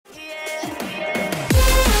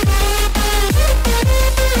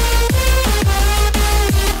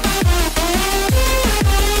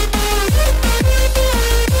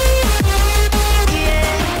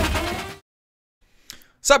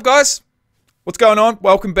Sup guys? What's going on?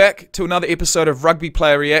 Welcome back to another episode of Rugby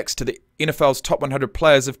Player Reacts to the NFL's top 100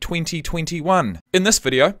 players of 2021. In this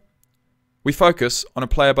video, we focus on a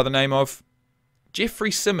player by the name of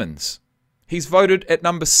Jeffrey Simmons. He's voted at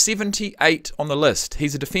number 78 on the list.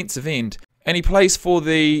 He's a defensive end, and he plays for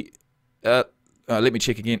the, let me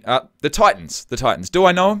check again, the Titans. The Titans. Do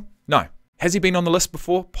I know him? No. Has he been on the list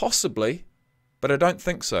before? Possibly, but I don't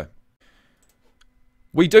think so.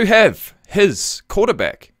 We do have his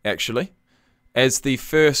quarterback, actually, as the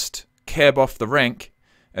first cab off the rank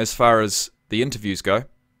as far as the interviews go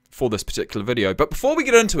for this particular video. But before we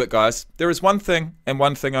get into it, guys, there is one thing and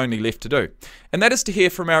one thing only left to do, and that is to hear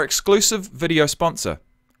from our exclusive video sponsor,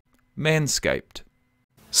 Manscaped.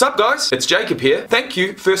 Sup guys, it's Jacob here. Thank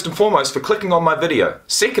you first and foremost for clicking on my video.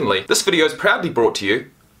 Secondly, this video is proudly brought to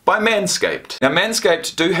you by Manscaped. Now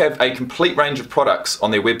Manscaped do have a complete range of products on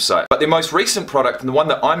their website, but their most recent product, and the one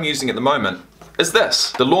that I'm using at the moment, is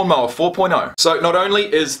this, the Lawnmower 4.0. So not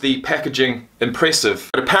only is the packaging impressive,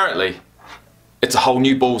 but apparently it's a whole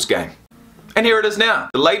new balls game. And here it is now,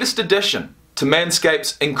 the latest addition to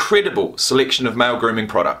Manscaped's incredible selection of male grooming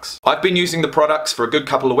products. I've been using the products for a good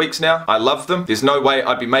couple of weeks now. I love them. There's no way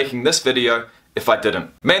I'd be making this video if I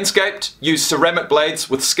didn't. Manscaped use ceramic blades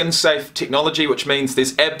with skin-safe technology, which means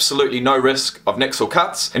there's absolutely no risk of nicks or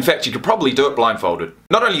cuts. In fact, you could probably do it blindfolded.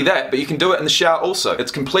 Not only that, but you can do it in the shower also. It's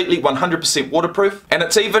completely 100% waterproof, and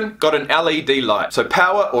it's even got an LED light. So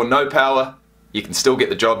power or no power, you can still get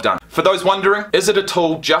the job done. For those wondering, is it a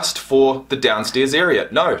tool just for the downstairs area?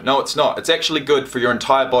 No, it's not. It's actually good for your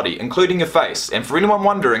entire body, including your face. And for anyone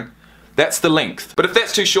wondering, that's the length. But if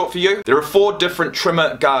that's too short for you, there are 4 different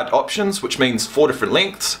trimmer guard options, which means 4 different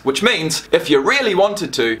lengths, which means if you really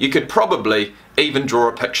wanted to, you could probably even draw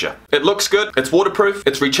a picture. It looks good, it's waterproof,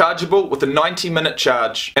 it's rechargeable with a 90-minute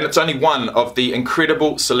charge, and it's only one of the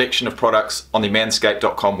incredible selection of products on the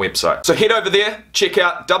manscaped.com website. So head over there, check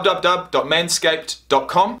out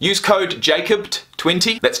www.manscaped.com, use code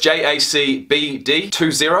JACOBD20, that's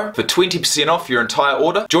JACBD20, for 20% off your entire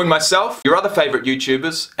order. Join myself, your other favourite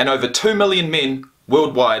YouTubers, and over 2 million men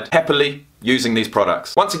worldwide happily using these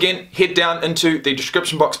products. Once again, head down into the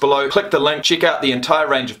description box below, click the link, check out the entire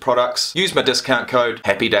range of products, use my discount code,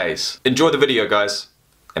 happy days. Enjoy the video guys,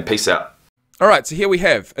 and peace out. Alright, so here we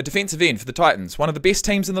have a defensive end for the Titans, one of the best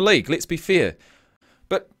teams in the league, let's be fair.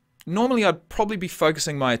 But normally I'd probably be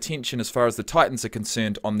focusing my attention as far as the Titans are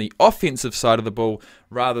concerned on the offensive side of the ball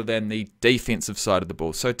rather than the defensive side of the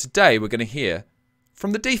ball. So today we're going to hear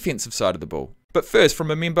from the defensive side of the ball. But first from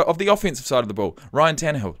a member of the offensive side of the ball, Ryan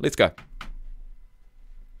Tannehill. Let's go.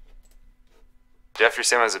 Jeffrey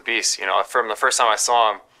Simmons is a beast. You know, from the first time I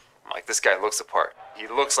saw him, I'm like, this guy looks the part. He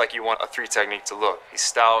looks like you want a 3 technique to look. He's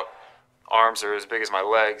stout, arms are as big as my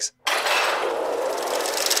legs.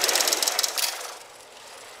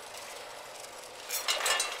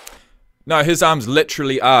 No, his arms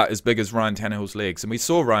literally are as big as Ryan Tannehill's legs, and we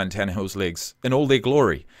saw Ryan Tannehill's legs in all their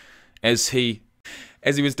glory as he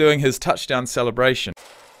was doing his touchdown celebration.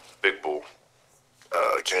 Big bull.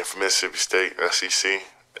 Came from Mississippi State, SEC,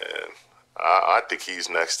 and I think he's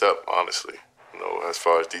next up, honestly. You know, as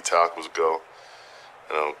far as D tackles go,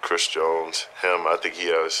 you know, Chris Jones, him, I think he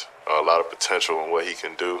has a lot of potential in what he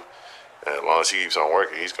can do. And as long as he keeps on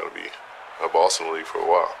working, he's going to be a boss in the league for a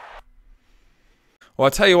while. Well, I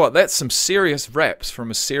tell you what, that's some serious raps from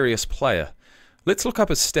a serious player. Let's look up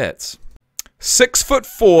his stats.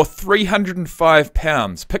 6'4", 305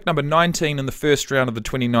 pounds. Pick number 19 in the first round of the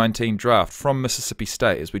 2019 draft from Mississippi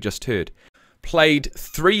State, as we just heard. Played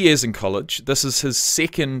 3 years in college. This is his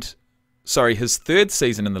his third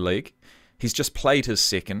season in the league. He's just played his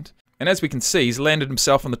second. And as we can see, he's landed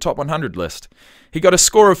himself on the top 100 list. He got a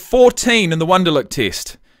score of 14 in the Wonderlic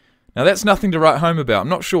test. Now that's nothing to write home about. I'm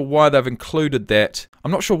not sure why they've included that.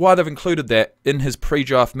 I'm not sure why they've included that in his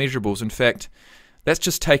pre-draft measurables. In fact, that's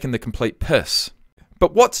just taking the complete piss.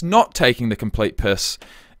 But what's not taking the complete piss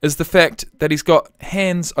is the fact that he's got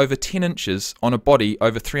hands over 10 inches on a body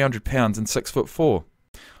over 300 pounds and 6'4".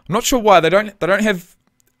 I'm not sure why they don't have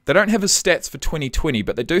his stats for 2020,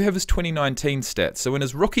 but they do have his 2019 stats. So in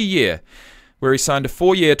his rookie year, where he signed a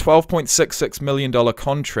 4-year, $12.66 million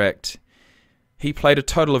contract, he played a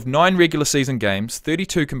total of 9 regular season games,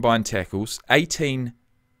 32 combined tackles, 18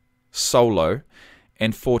 solo,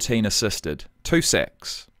 and 14 assisted, 2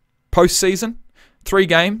 sacks. Postseason, 3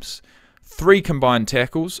 games, 3 combined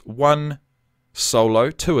tackles, 1 solo,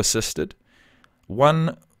 2 assisted,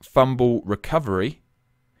 1 fumble recovery,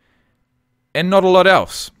 and not a lot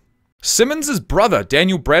else. Simmons' brother,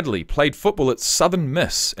 Daniel Bradley, played football at Southern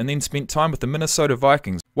Miss and then spent time with the Minnesota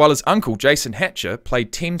Vikings, while his uncle, Jason Hatcher,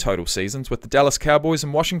 played 10 total seasons with the Dallas Cowboys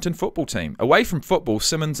and Washington football team. Away from football,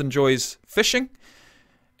 Simmons enjoys fishing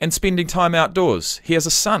and spending time outdoors. He has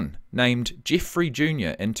a son named Jeffrey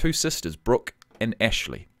Jr. and 2 sisters, Brooke and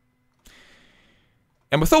Ashley.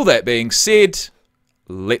 And with all that being said,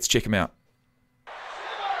 let's check him out.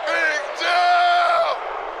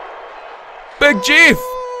 Big Jeff!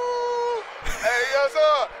 Hey, yes,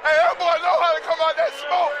 sir. Hey, that boy know how to come out that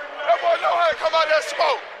smoke. That boy know how to come out that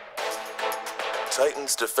smoke.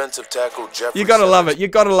 Titans defensive tackle Jeffrey You gotta Simmons. love it. You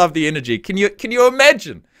gotta love the energy. Can you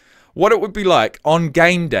imagine what it would be like on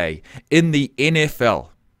game day in the NFL?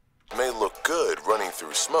 May look good running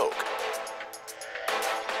through smoke.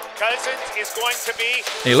 Cousins is going to be...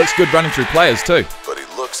 He looks good running through players too. But he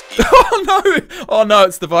looks evil. Oh no! Oh no,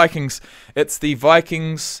 it's the Vikings. It's the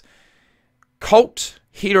Vikings cult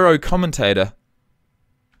hero commentator.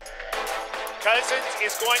 Cousins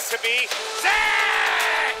is going to be...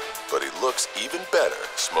 sacked! But he looks even better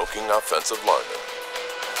smoking offensive linemen.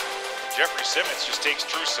 Jeffrey Simmons just takes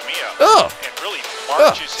Drew Samia Oh. and really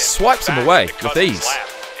marches him Swipes him back away into with Cousins' ease. lap.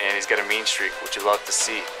 And he's got a mean streak, which you love to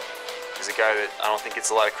see. He's a guy that I don't think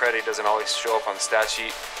gets a lot of credit. He doesn't always show up on the stat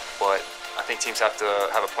sheet, but I think teams have to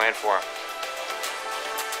have a plan for him.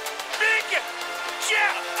 Big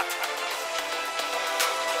Jeff!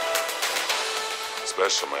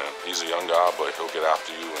 Special, man. He's a young guy, but he'll get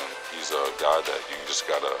after you, and he's a guy that you just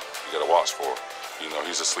gotta watch for. You know,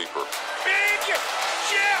 he's a sleeper. Big Jeff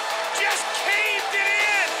just caved it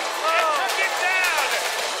in and took it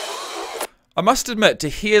down. I must admit to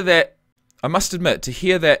hear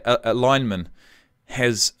that a lineman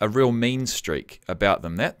has a real mean streak about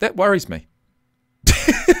them. That worries me.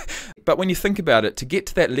 But when you think about it, to get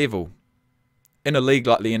to that level in a league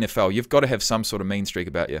like the NFL, you've got to have some sort of mean streak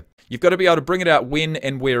about you. You've got to be able to bring it out when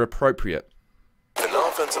and where appropriate. An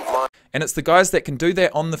offensive line. And it's the guys that can do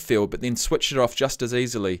that on the field but then switch it off just as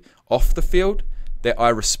easily off the field that I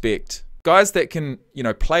respect. Guys that can, you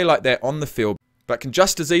know, play like that on the field but can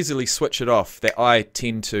just as easily switch it off that I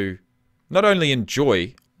tend to not only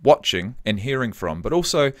enjoy watching and hearing from, but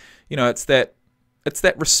also, you know, it's that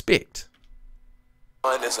respect.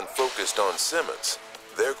 Line isn't focused on Simmons.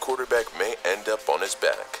 Their quarterback may end up on his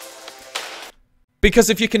back. Because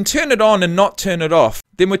if you can turn it on and not turn it off,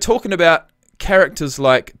 then we're talking about characters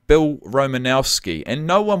like Bill Romanowski, and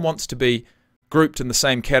no one wants to be grouped in the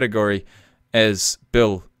same category as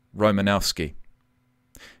Bill Romanowski.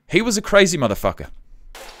 He was a crazy motherfucker.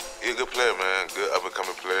 He's a good player, man. Good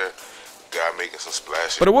up-and-coming player. Guy making some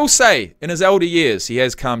splashes. But I will say, in his elder years, he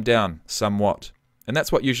has calmed down somewhat. And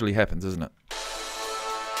that's what usually happens, isn't it?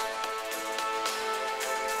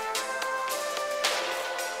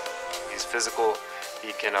 He's physical.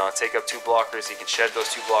 He can take up 2 blockers. He can shed those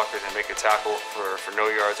 2 blockers and make a tackle for no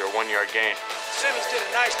yards or 1-yard gain. Simmons did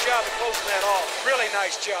a nice job at closing that off. Really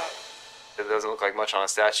nice job. It doesn't look like much on a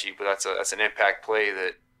stat sheet, but that's an impact play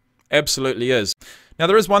that... Absolutely is. Now,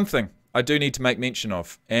 there is one thing I do need to make mention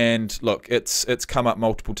of. And look, it's come up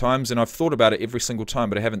multiple times, and I've thought about it every single time,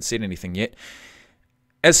 but I haven't said anything yet.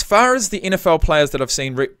 As far as the NFL players that I've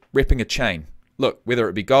seen repping a chain, look, whether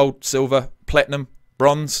it be gold, silver, platinum,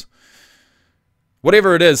 bronze,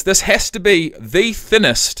 whatever it is, this has to be the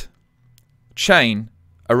thinnest chain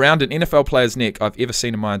around an NFL player's neck I've ever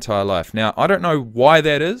seen in my entire life. Now, I don't know why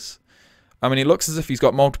that is. I mean, he looks as if he's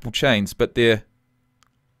got multiple chains, but they're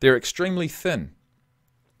extremely thin.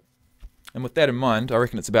 And with that in mind, I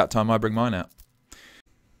reckon it's about time I bring mine out.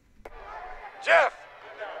 Jeff,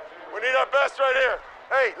 we need our best right here.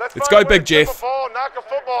 Hey, let's Go, find a way Big to tip Jeff. a ball, knock a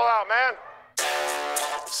football out, man.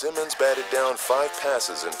 Simmons batted down 5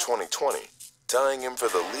 passes in 2020, tying him for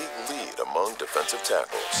the league lead among defensive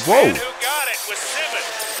tackles. Whoa! And who got it was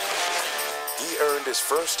Simmons. He earned his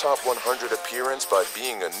first top 100 appearance by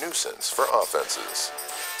being a nuisance for offenses.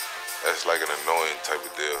 That's like an annoying type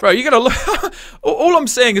of deal. Bro, you gotta look. All I'm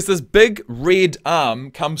saying is this big red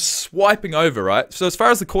arm comes swiping over, right? So as far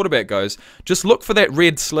as the quarterback goes, just look for that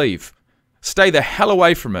red sleeve. Stay the hell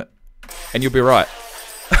away from it, and you'll be right.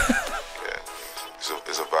 Yeah, it's a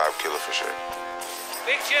vibe killer for sure.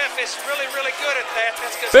 Big Jeff is really, really good at that.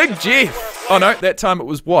 That's 'cause Big he's a very Jeff! poor Oh no, player. that time it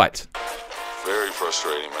was white. Very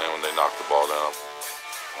frustrating, man, when they knock the ball down.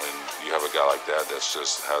 When you have a guy like that that's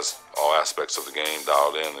just has all aspects of the game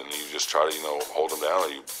dialed in, and you just try to, you know, hold him down, or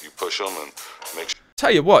you push him and make Tell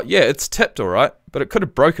you what, yeah, it's tipped all right, but it could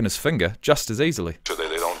have broken his finger just as easily. sure they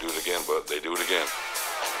don't do it again, but they do it again.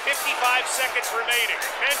 55 seconds remaining.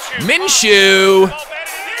 Minshew! Ball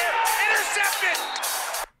batted in here. Intercepted.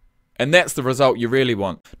 And that's the result you really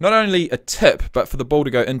want. Not only a tip, but for the ball to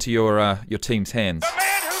go into your team's hands. The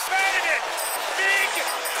man who batted it, Big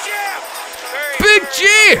Jeff. Big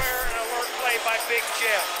Jeff! An alert play by Big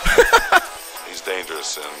Jeff. He's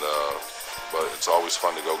dangerous, but it's always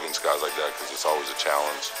fun to go against guys like that because it's always a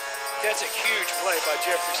challenge. That's a huge play by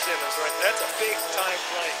Jeffrey Simmons, right? That's a big-time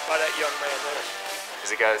play by that young man there. He's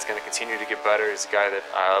a guy that's going to continue to get better. He's a guy that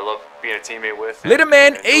I love being a teammate with. Let a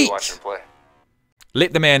man and enjoy eat. watching him play.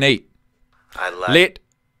 Let the man eat. I love Let.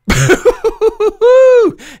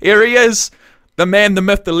 Here he is. The man, the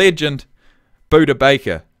myth, the legend. Buda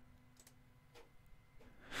Baker.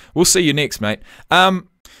 We'll see you next, mate.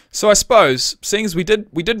 So I suppose, seeing as we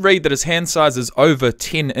did read that his hand size is over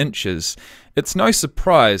 10 inches, it's no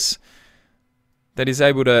surprise that he's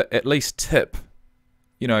able to at least tip,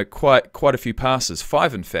 you know, quite a few passes.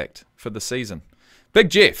 5, in fact, for the season. Big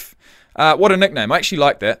Jeff. What a nickname. I actually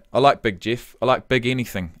like that. I like Big Jeff. I like Big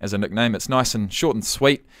Anything as a nickname. It's nice and short and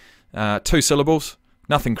sweet. 2 syllables.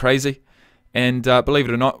 Nothing crazy. And believe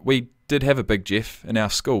it or not, we did have a Big Jeff in our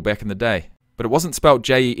school back in the day. But it wasn't spelled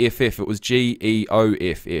J-E-F-F. It was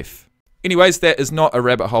G-E-O-F-F. Anyways, that is not a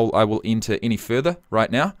rabbit hole I will enter any further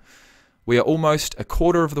right now. We are almost a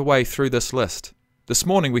quarter of the way through this list. This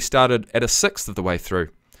morning we started at a 1/6 of the way through.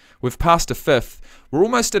 We've passed a 1/5. We're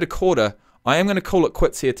almost at a quarter. I am going to call it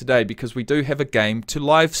quits here today because we do have a game to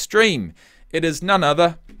live stream. It is none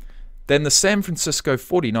other than the San Francisco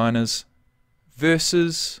 49ers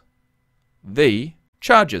versus the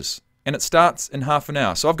Chargers. And it starts in half an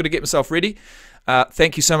hour. So I've got to get myself ready.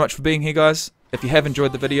 Thank you so much for being here, guys. If you have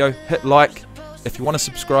enjoyed the video, hit like. If you want to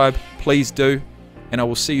subscribe, please do. And I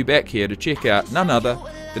will see you back here to check out none other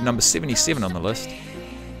than number 77 on the list,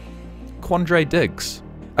 Quandre Diggs,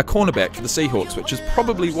 a cornerback for the Seahawks, which is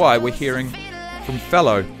probably why we're hearing from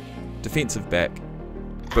fellow defensive back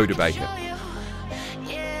Buda Baker.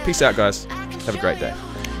 Peace out, guys. Have a great day.